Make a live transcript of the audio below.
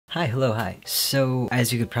Hi, hello, hi. So,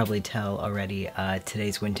 as you could probably tell already,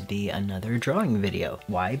 today's going to be another drawing video.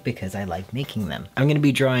 Why? Because I like making them. I'm going to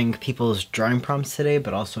be drawing people's drawing prompts today,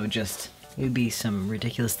 but also just maybe some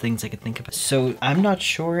ridiculous things I could think about. So, I'm not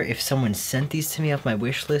sure if someone sent these to me off my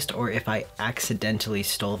wish list or if I accidentally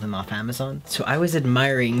stole them off Amazon. So, I was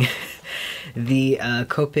admiring the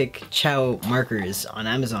Copic Chow markers on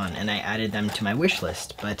Amazon and I added them to my wish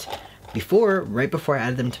list, but right before I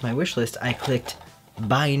added them to my wish list, I clicked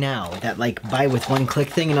buy now, that like buy with one click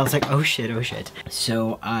thing, and I was like, oh shit.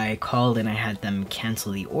 So I called and I had them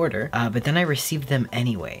cancel the order, but then I received them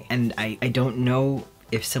anyway, and I don't know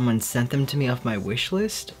if someone sent them to me off my wish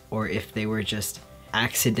list or if they were just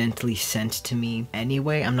accidentally sent to me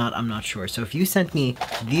anyway. I'm not sure. So if you sent me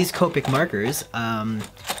these Copic markers,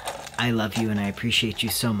 I love you and I appreciate you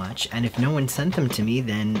so much. And if no one sent them to me,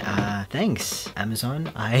 then thanks,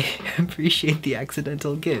 Amazon. I appreciate the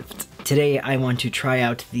accidental gift. Today I want to try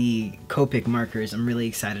out the Copic markers. I'm really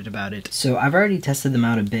excited about it. So I've already tested them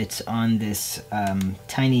out a bit on this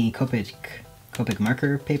tiny Copic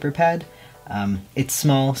marker paper pad. It's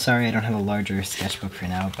small, sorry I don't have a larger sketchbook for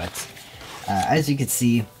now, but as you can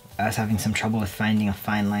see, I was having some trouble with finding a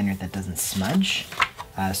fine liner that doesn't smudge.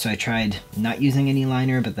 So I tried not using any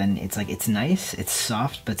liner, but then it's nice, it's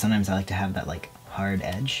soft, but sometimes I like to have that like hard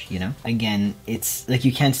edge, you know? Again, it's like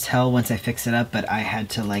you can't tell once I fix it up, but I had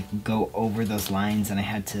to like go over those lines and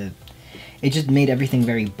it just made everything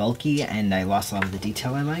very bulky and I lost a lot of the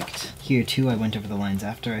detail I liked. Here too, I went over the lines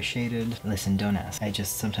after I shaded. Listen, don't ask.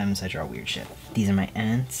 Sometimes I draw weird shit. These are my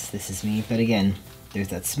ants, this is me, but again, there's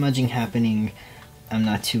that smudging happening. I'm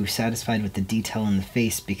not too satisfied with the detail in the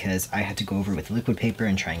face because I had to go over with liquid paper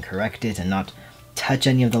and try and correct it and not touch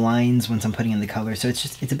any of the lines once I'm putting in the color, so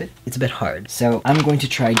it's a bit hard. So I'm going to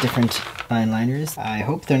try different fine liners. I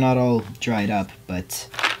hope they're not all dried up, but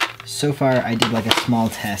so far I did like a small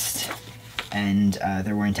test and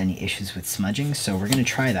there weren't any issues with smudging, so we're gonna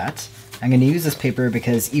try that. I'm going to use this paper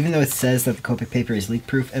because even though it says that the Copic paper is leak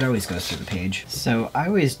proof, it always goes through the page. So I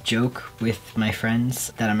always joke with my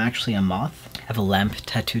friends that I'm actually a moth. I have a lamp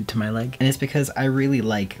tattooed to my leg, and it's because I really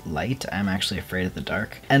like light. I'm actually afraid of the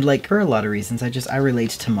dark. And like for a lot of reasons, I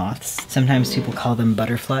relate to moths. Sometimes people call them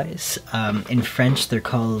butterflies. In French, they're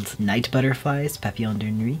called night butterflies, papillons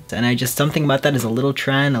de nuit. And something about that is a little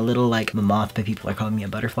a little like I'm a moth, but people are calling me a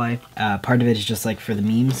butterfly. Part of it is just like for the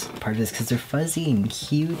memes. Part of it is because they're fuzzy and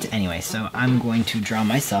cute. Anyway, so I'm going to draw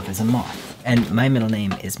myself as a moth. And my middle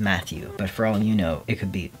name is Matthew, but for all you know, it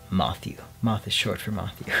could be Mothew. Moth is short for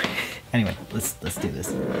Mothew. Anyway, let's do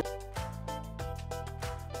this.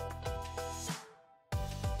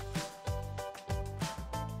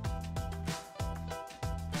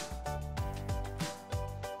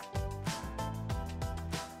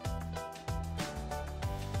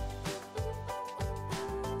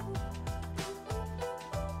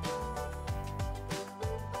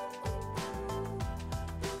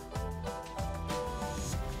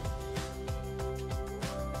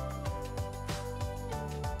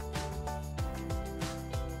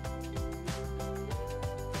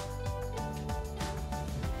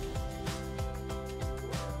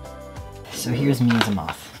 So here's me as a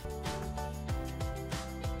moth.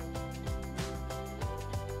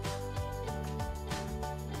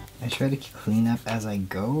 I try to clean up as I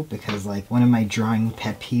go because like one of my drawing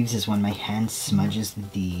pet peeves is when my hand smudges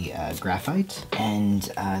the graphite and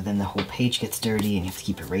then the whole page gets dirty and you have to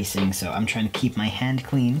keep erasing, so I'm trying to keep my hand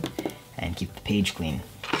clean and keep the page clean.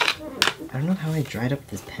 I don't know how I dried up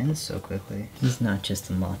this pen so quickly. He's not just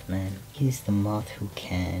a moth man, he's the moth who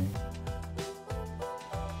can.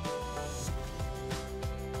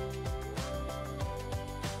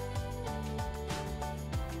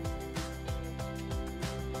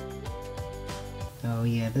 Oh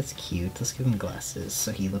yeah, that's cute. Let's give him glasses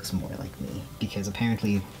so he looks more like me. Because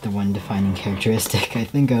apparently the one defining characteristic I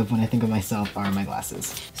think of when I think of myself are my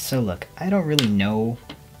glasses. So look, I don't really know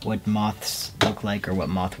what moths look like or what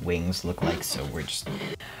moth wings look like, so we're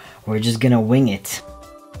just gonna wing it.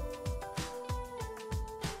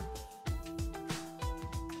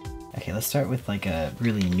 Okay, let's start with like a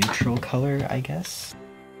really neutral color, I guess.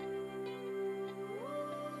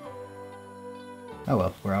 Oh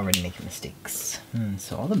well, we're already making mistakes.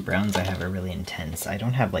 So all the browns I have are really intense. I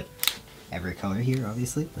don't have like every color here,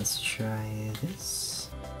 obviously. Let's try this.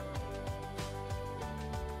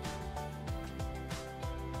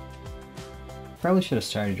 Probably should have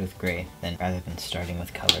started with gray then, rather than starting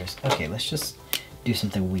with colors. Okay, let's just do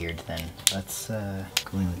something weird then. Let's go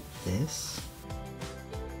in with this.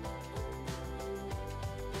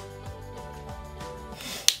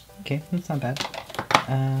 Okay, that's not bad.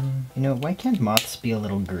 You know, why can't moths be a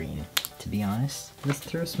little green? to be honest. Let's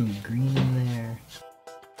throw some green in there.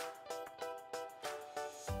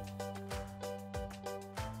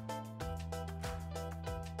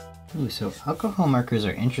 Ooh, so alcohol markers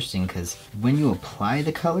are interesting because when you apply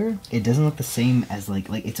the color, it doesn't look the same as like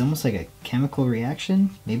it's almost like a chemical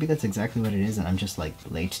reaction. Maybe that's exactly what it is and I'm just like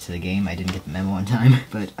late to the game. I didn't get the memo on time.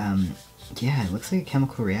 But yeah, it looks like a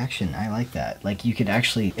chemical reaction. I like that. Like you could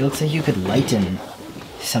actually, it looks like you could lighten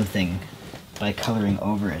something by coloring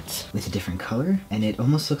over it with a different color. And it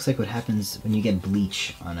almost looks like what happens when you get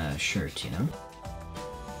bleach on a shirt, you know?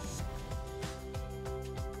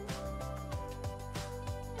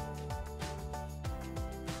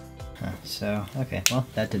 So, okay, well,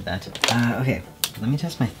 that did that. Okay, let me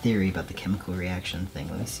test my theory about the chemical reaction thing.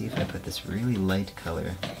 Let me see if I put this really light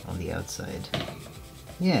color on the outside.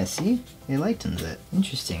 Yeah, see? It lightens it.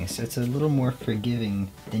 Interesting, so it's a little more forgiving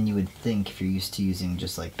than you would think if you're used to using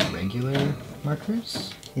just like regular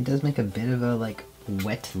markers. It does make a bit of a like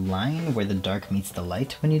wet line where the dark meets the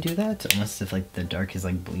light when you do that, almost if like the dark is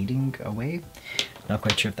like bleeding away. Not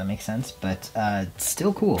quite sure if that makes sense, but it's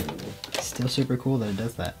still cool. Still super cool that it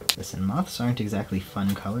does that. Listen, moths aren't exactly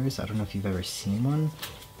fun colors. I don't know if you've ever seen one,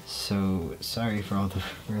 so sorry for all the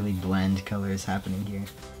really bland colors happening here.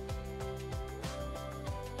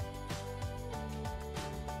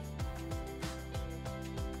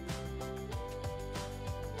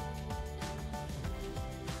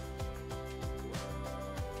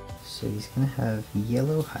 So he's gonna have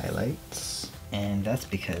yellow highlights, and that's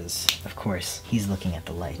because, of course, he's looking at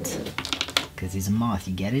the light. Because he's a moth,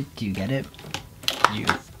 you get it? Do you get it?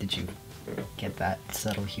 Did you get that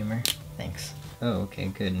subtle humor? Thanks. Oh, okay,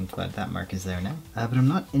 good, I'm glad that mark is there now. But I'm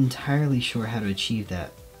not entirely sure how to achieve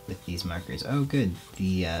that with these markers. Oh good,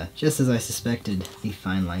 just as I suspected, the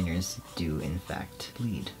fine liners do in fact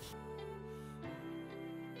bleed.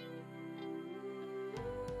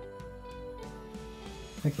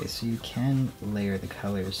 Okay, so you can layer the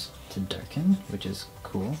colors to darken, which is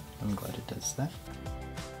cool. I'm glad it does that.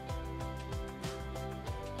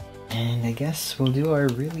 And I guess we'll do our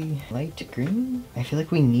really light green. I feel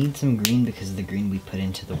like we need some green because of the green we put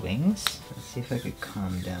into the wings. Let's see if I could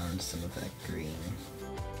calm down some of that green.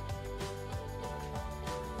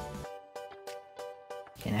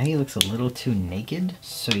 Okay, now he looks a little too naked.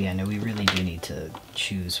 So yeah, no, we really do need to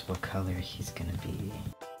choose what color he's gonna be.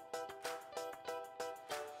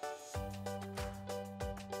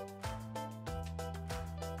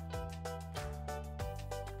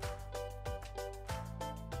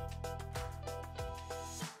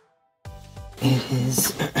 It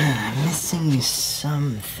is missing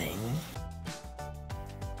something.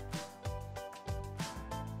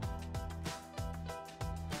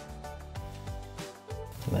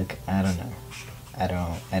 Like, I don't know.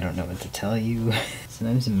 I don't know what to tell you.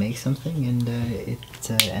 Sometimes you make something and it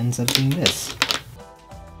ends up being this.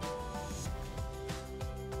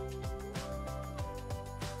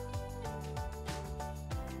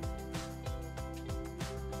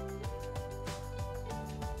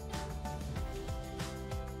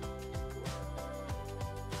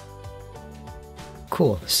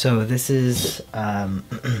 Cool, so this is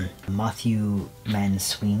Matthew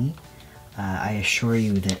Ansuini. I assure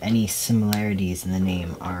you that any similarities in the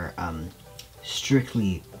name are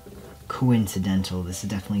strictly coincidental. This is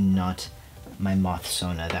definitely not my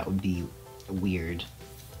Fursona. That would be weird.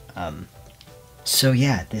 So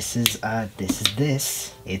yeah, this is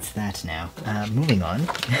this. It's that now. Moving on.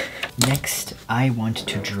 Next, I want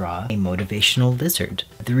to draw a motivational lizard.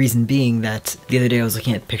 The reason being that the other day I was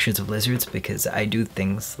looking at pictures of lizards because I do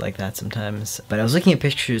things like that sometimes. But I was looking at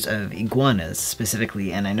pictures of iguanas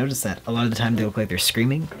specifically, and I noticed that a lot of the time they look like they're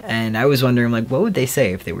screaming. And I was wondering, like, what would they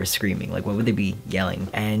say if they were screaming? Like, what would they be yelling?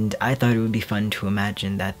 And I thought it would be fun to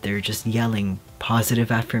imagine that they're just yelling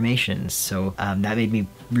positive affirmations. So that made me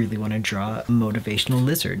really want to draw a motivational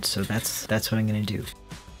lizard. So that's what I'm gonna do.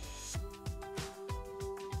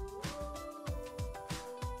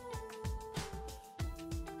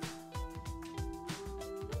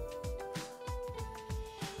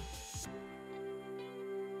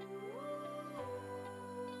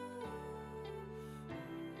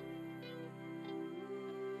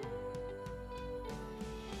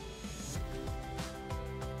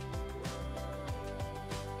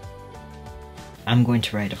 I'm going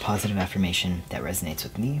to write a positive affirmation that resonates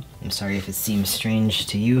with me. I'm sorry if it seems strange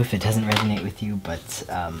to you, if it doesn't resonate with you, but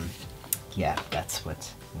yeah, that's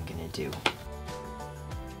what I'm gonna do.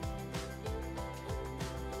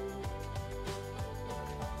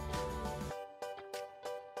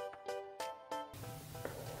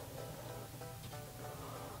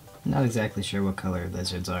 Not exactly sure what color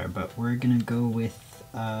lizards are, but we're gonna go with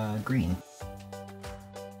green.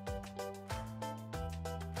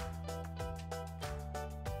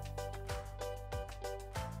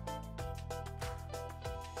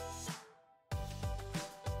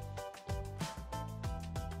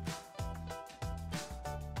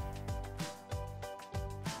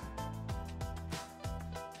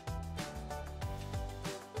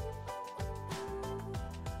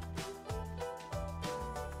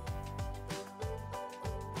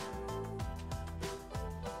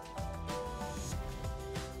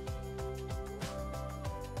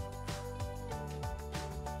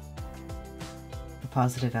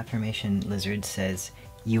 positive affirmation lizard says,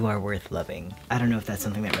 "You are worth loving." I don't know if that's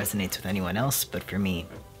something that resonates with anyone else, but for me,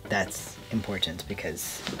 that's important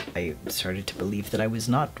because I started to believe that I was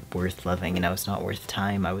not worth loving and I was not worth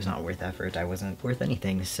time, I was not worth effort, I wasn't worth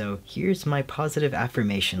anything. So here's my positive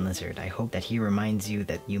affirmation lizard. I hope that he reminds you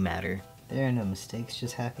that you matter. There are no mistakes,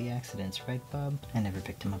 just happy accidents, right, Bob? I never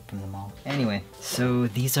picked him up from the mall. Anyway, so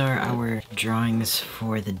these are our drawings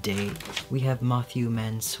for the day. We have Matthew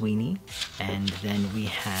Ansuini, and then we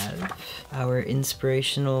have our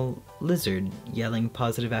inspirational lizard yelling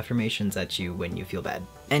positive affirmations at you when you feel bad.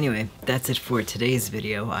 Anyway, that's it for today's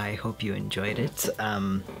video. I hope you enjoyed it.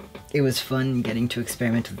 It was fun getting to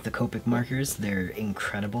experiment with the Copic markers. They're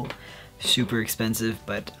incredible. Super expensive,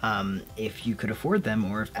 but if you could afford them,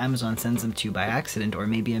 or if Amazon sends them to you by accident, or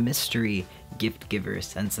maybe a mystery gift giver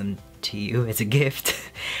sends them to you as a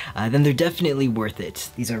gift, then they're definitely worth it.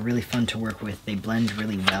 These are really fun to work with. They blend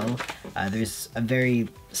really well. There's a very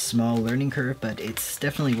small learning curve, but it's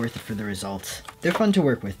definitely worth it for the results. They're fun to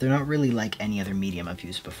work with. They're not really like any other medium I've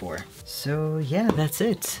used before. So yeah, that's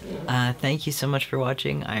it. Thank you so much for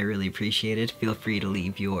watching. I really appreciate it. Feel free to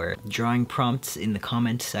leave your drawing prompts in the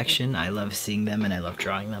comment section. I love seeing them and I love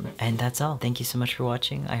drawing them. And that's all. Thank you so much for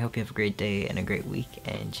watching. I hope you have a great day and a great week,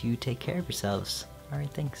 and you take care of yourselves.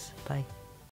 Alright, thanks. Bye.